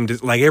costume,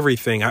 like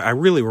everything, I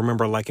really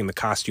remember liking the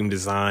costume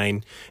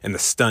design and the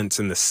stunts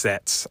and the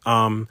sets.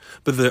 But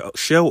the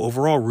show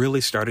overall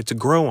really started to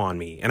grow on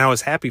me, and I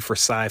was happy for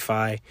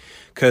Sci-Fi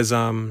because,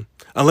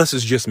 unless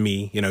it's just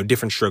me,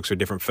 different strokes for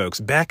different folks.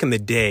 Back in the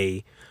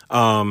day,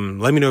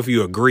 let me know if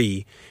you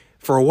agree.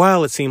 For a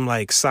while, it seemed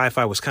like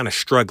Sci-Fi was kind of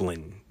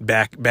struggling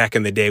back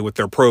in the day with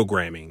their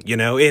programming.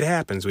 It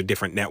happens with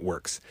different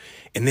networks.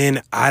 And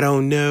then I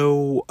don't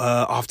know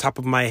off the top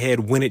of my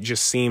head when it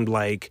just seemed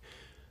like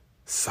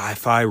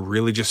Sci-Fi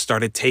really just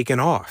started taking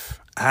off.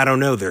 I don't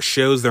know. Their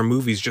shows, their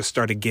movies just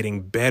started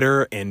getting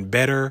better and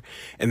better.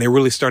 And they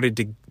really started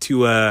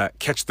to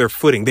catch their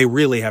footing. They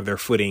really have their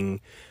footing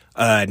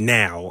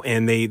now.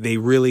 And they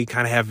really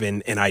kind of have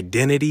an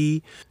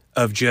identity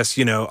of just,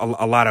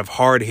 a lot of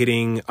hard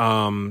hitting,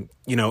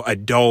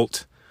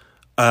 adult,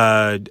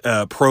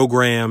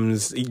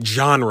 programs,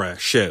 genre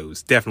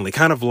shows, definitely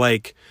kind of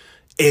like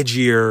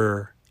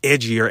edgier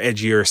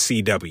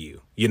CW,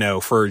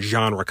 for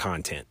genre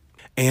content.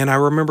 And I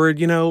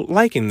remembered,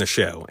 liking the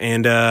show,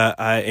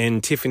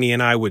 and Tiffany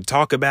and I would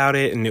talk about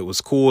it, and it was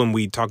cool. And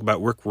we'd talk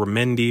about Rick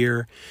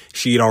Remender.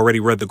 She had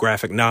already read the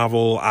graphic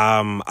novel.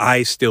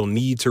 I still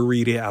need to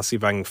read it. I'll see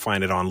if I can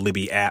find it on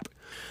Libby app.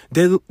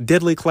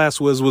 Deadly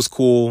Class was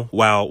cool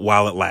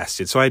while it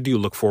lasted. So I do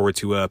look forward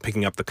to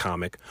picking up the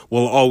comic.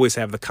 We'll always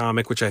have the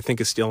comic, which I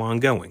think is still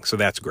ongoing. So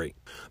that's great.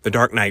 The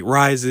Dark Knight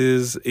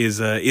Rises is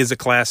a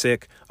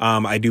classic.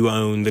 I do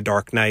own The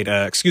Dark Knight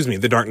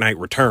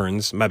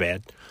Returns, my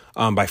bad,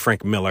 by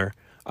Frank Miller.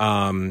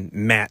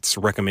 Matt's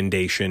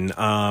recommendation.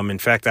 In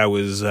fact, I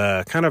was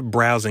kind of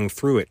browsing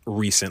through it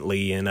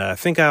recently, and I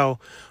think I'll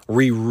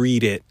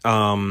reread it.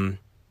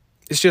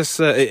 It's just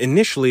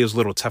initially it was a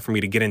little tough for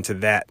me to get into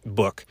that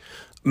book,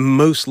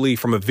 mostly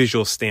from a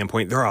visual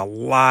standpoint. There are a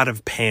lot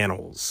of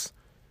panels.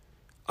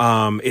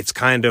 It's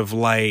kind of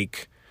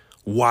like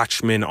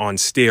Watchmen on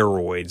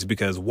steroids,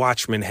 because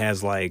Watchmen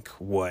has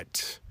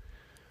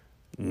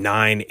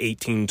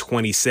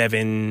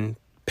 27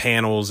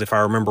 panels, if I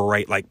remember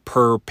right,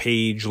 per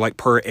page,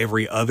 per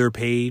every other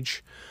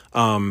page.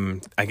 I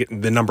get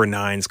the number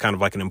 9 is kind of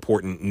like an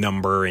important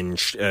number, and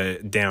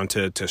down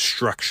to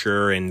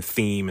structure and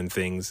theme and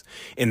things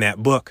in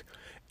that book.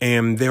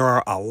 And there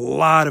are a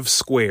lot of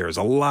squares,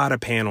 a lot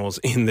of panels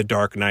in The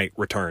Dark Knight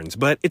Returns,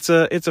 but it's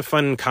a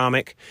fun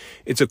comic.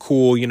 It's a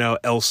cool,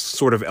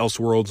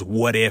 Elseworlds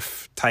what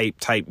if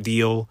type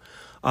deal.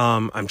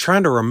 I'm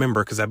trying to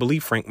remember, because I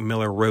believe Frank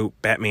Miller wrote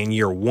Batman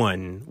Year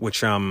One,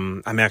 which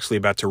I'm actually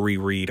about to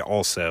reread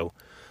also.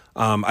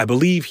 I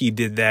believe he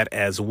did that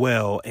as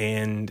well,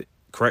 and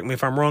correct me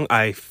if I'm wrong,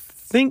 I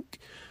think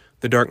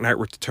The Dark Knight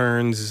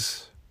Returns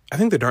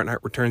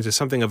is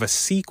something of a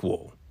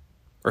sequel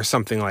or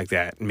something like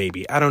that,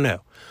 maybe. I don't know.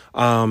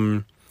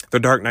 The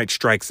Dark Knight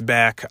Strikes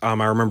Back, I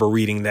remember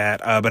reading that,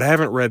 but I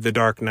haven't read The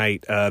Dark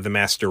Knight, The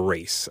Master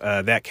Race.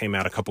 That came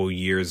out a couple of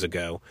years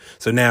ago.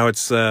 So now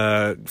it's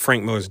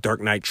Frank Miller's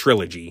Dark Knight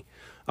trilogy.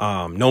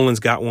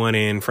 Nolan's got one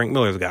and Frank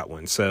Miller's got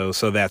one. So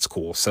that's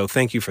cool. So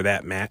thank you for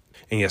that, Matt.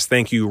 And yes,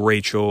 thank you,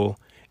 Rachel.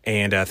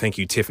 And thank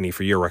you, Tiffany,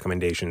 for your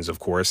recommendations, of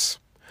course.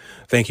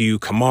 Thank you,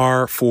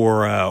 Kamar,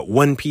 for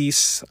One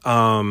Piece.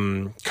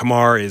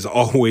 Kamar is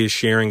always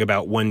sharing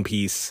about One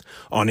Piece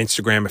on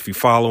Instagram. If you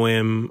follow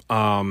him,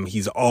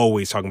 he's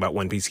always talking about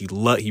One Piece.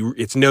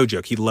 It's no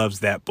joke. He loves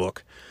that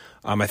book.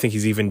 I think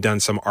he's even done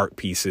some art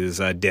pieces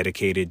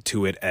dedicated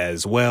to it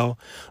as well.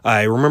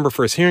 I remember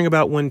first hearing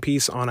about One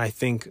Piece on, I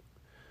think,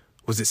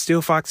 was it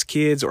Steel Fox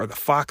Kids or the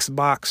Fox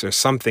Box or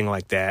something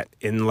like that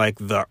in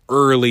the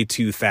early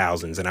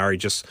 2000s. And I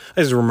just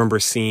remember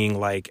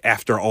seeing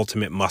after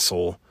Ultimate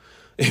Muscle,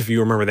 if you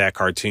remember that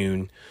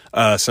cartoon,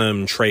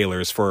 some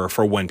trailers for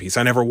One Piece.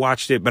 I never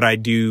watched it, but I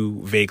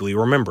do vaguely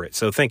remember it.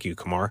 So thank you,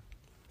 Kamar.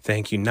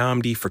 Thank you,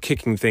 Namdi, for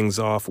kicking things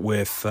off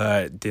with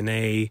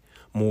Danae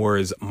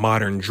Moore's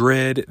Modern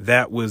Dread.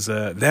 That's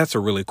a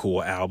really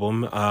cool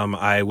album.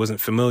 I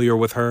wasn't familiar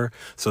with her,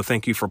 so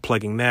thank you for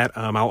plugging that.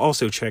 I'll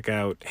also check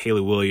out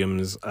Hayley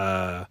Williams'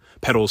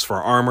 Petals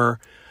for Armor.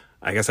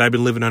 I guess I've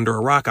been living under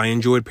a rock. I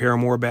enjoyed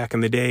Paramore back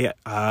in the day.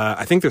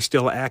 I think they're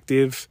still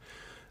active.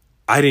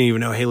 I didn't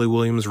even know Hayley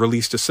Williams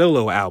released a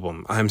solo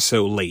album. I'm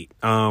so late.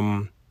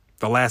 The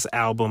last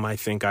album I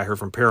think I heard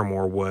from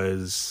Paramore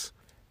was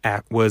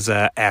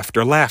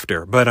After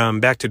Laughter. But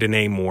back to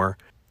Danae Moore.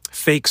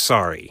 Fake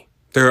Sorry.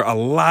 There are a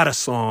lot of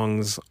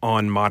songs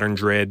on Modern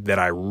Dread that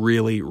I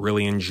really,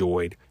 really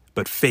enjoyed,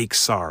 but Fake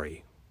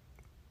Sorry,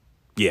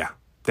 yeah,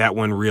 that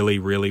one really,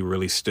 really,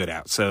 really stood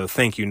out. So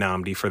thank you,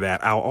 Namdi, for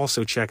that. I'll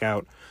also check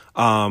out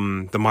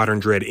the Modern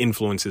Dread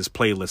Influences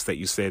playlist that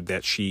you said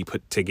that she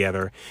put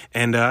together,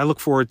 and I look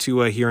forward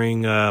to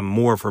hearing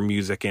more of her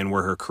music and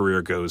where her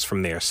career goes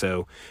from there.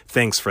 So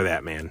thanks for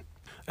that, man.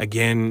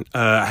 Again,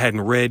 I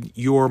hadn't read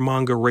your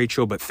manga,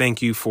 Rachel, but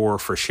thank you for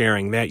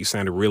sharing that. You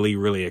sounded really,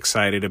 really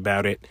excited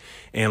about it.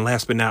 And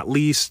last but not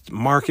least,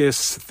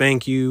 Marcus,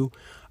 thank you.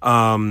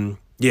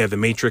 Yeah, The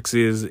Matrix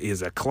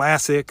is a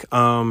classic.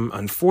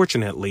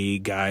 Unfortunately,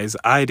 guys,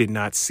 I did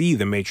not see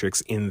The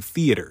Matrix in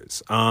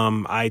theaters.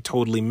 I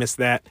totally missed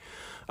that.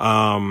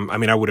 I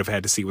mean, I would have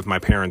had to see it with my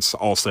parents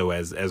also,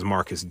 as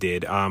Marcus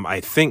did. I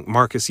think,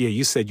 Marcus, yeah,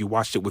 you said you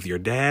watched it with your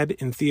dad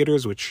in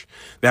theaters, which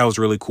that was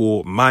really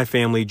cool. My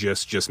family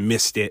just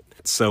missed it.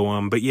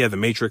 So, but yeah, The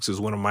Matrix is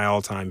one of my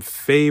all-time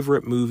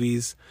favorite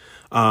movies.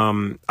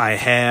 I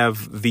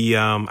have the,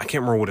 I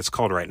can't remember what it's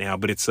called right now,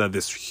 but it's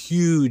this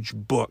huge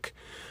book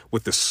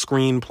with the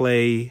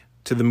screenplay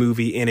to the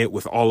movie in it,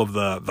 with all of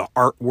the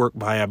artwork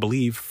by, I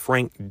believe,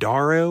 Frank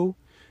Darrow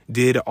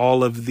did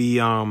all of the,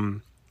 all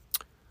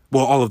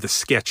of the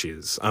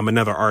sketches.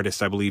 Another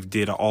artist, I believe,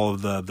 did all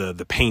of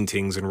the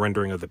paintings and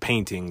rendering of the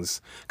paintings,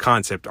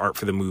 concept art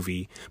for the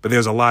movie. But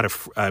there's a lot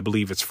of, I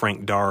believe it's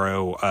Frank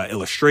Darrow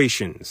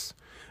illustrations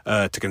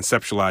to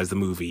conceptualize the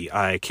movie.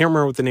 I can't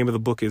remember what the name of the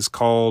book is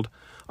called.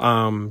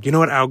 You know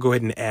what? I'll go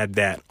ahead and add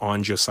that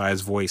on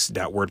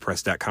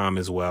josiahsvoice.wordpress.com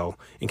as well,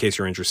 in case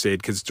you're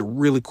interested, because it's a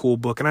really cool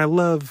book. And I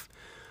love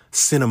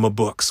cinema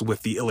books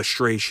with the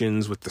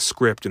illustrations, with the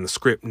script and the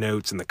script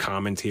notes and the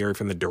commentary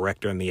from the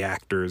director and the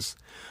actors.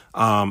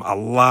 A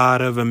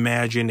lot of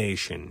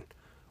imagination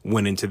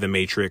went into The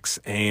Matrix,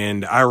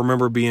 and I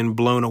remember being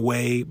blown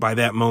away by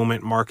that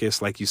moment,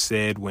 Marcus, like you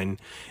said, when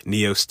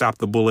Neo stopped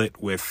the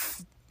bullet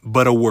with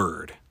but a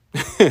word.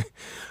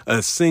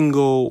 A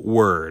single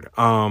word.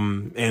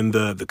 And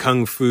the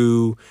kung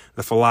fu,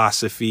 the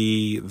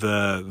philosophy,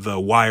 the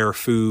wire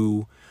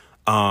fu,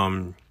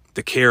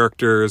 the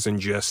characters, and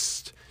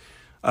just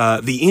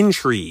the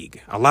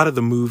intrigue. A lot of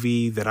the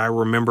movie that I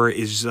remember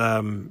is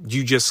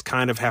you just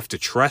kind of have to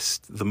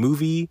trust the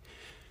movie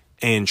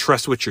and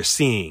trust what you're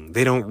seeing.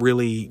 They don't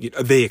really,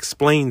 they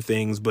explain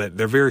things, but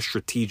they're very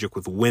strategic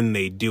with when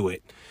they do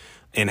it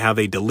and how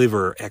they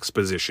deliver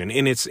exposition.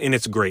 And it's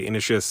great. And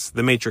it's just,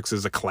 The Matrix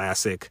is a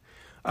classic.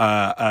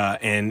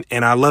 And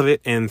I love it.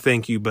 And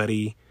thank you,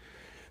 buddy.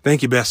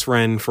 Thank you, best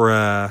friend,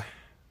 for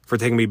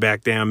taking me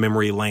back down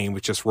memory lane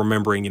with just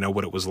remembering,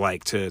 what it was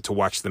like to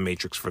watch The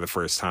Matrix for the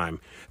first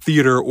time,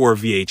 theater or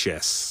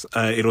VHS.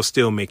 It'll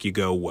still make you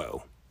go,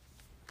 whoa.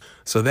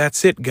 So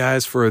that's it,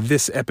 guys, for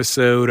this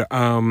episode.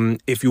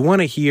 If you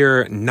want to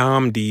hear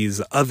Nnamdi's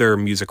other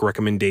music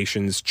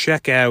recommendations,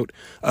 check out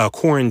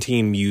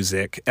Quarantine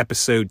Music,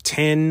 episode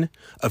 10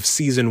 of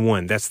season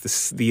 1. That's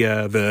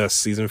the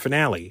season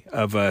finale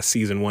of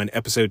season 1,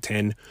 episode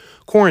 10,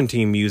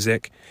 Quarantine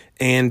Music.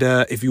 And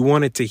if you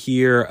wanted to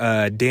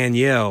hear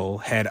Danielle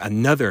had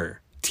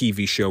another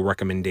TV show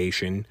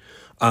recommendation,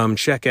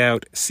 check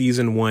out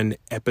season 1,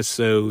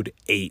 episode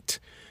 8.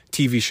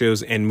 TV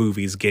shows and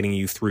movies getting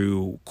you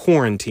through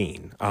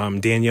quarantine.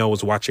 Danielle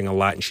was watching a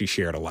lot and she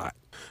shared a lot.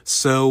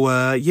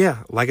 So,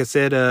 yeah, like I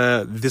said,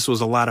 this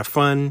was a lot of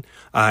fun.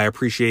 I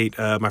appreciate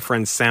my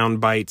friend's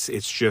sound bites.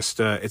 It's just,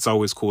 it's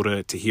always cool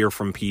to hear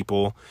from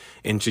people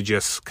and to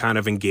just kind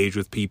of engage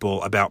with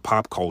people about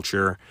pop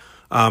culture.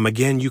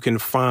 Again, you can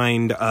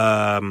find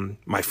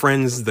my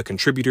friends, the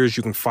contributors.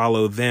 You can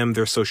follow them.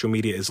 Their social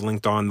media is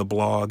linked on the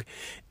blog.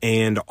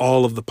 And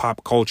all of the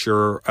pop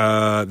culture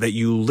that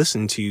you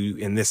listen to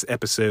in this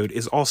episode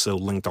is also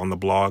linked on the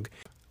blog.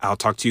 I'll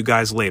talk to you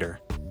guys later.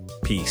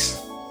 Peace.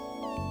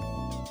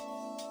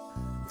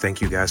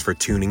 Thank you guys for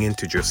tuning in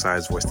to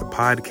Josiah's Voice, the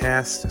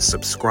podcast.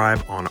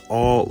 Subscribe on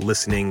all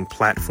listening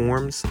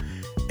platforms.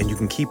 And you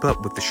can keep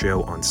up with the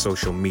show on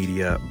social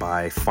media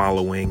by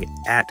following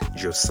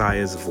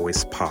 @Josiah's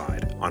Voice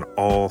Pod on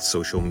all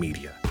social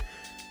media.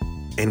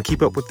 And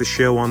keep up with the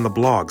show on the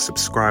blog.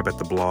 Subscribe at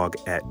the blog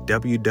at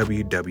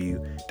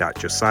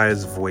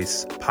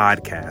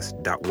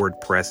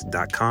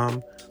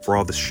www.josiahsvoicepodcast.wordpress.com for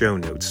all the show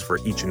notes for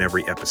each and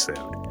every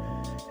episode.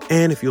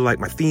 And if you like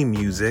my theme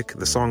music,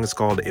 the song is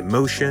called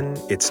Emotion.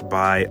 It's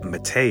by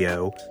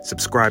Mateo.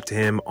 Subscribe to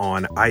him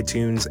on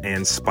iTunes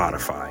and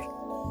Spotify.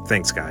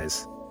 Thanks,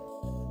 guys.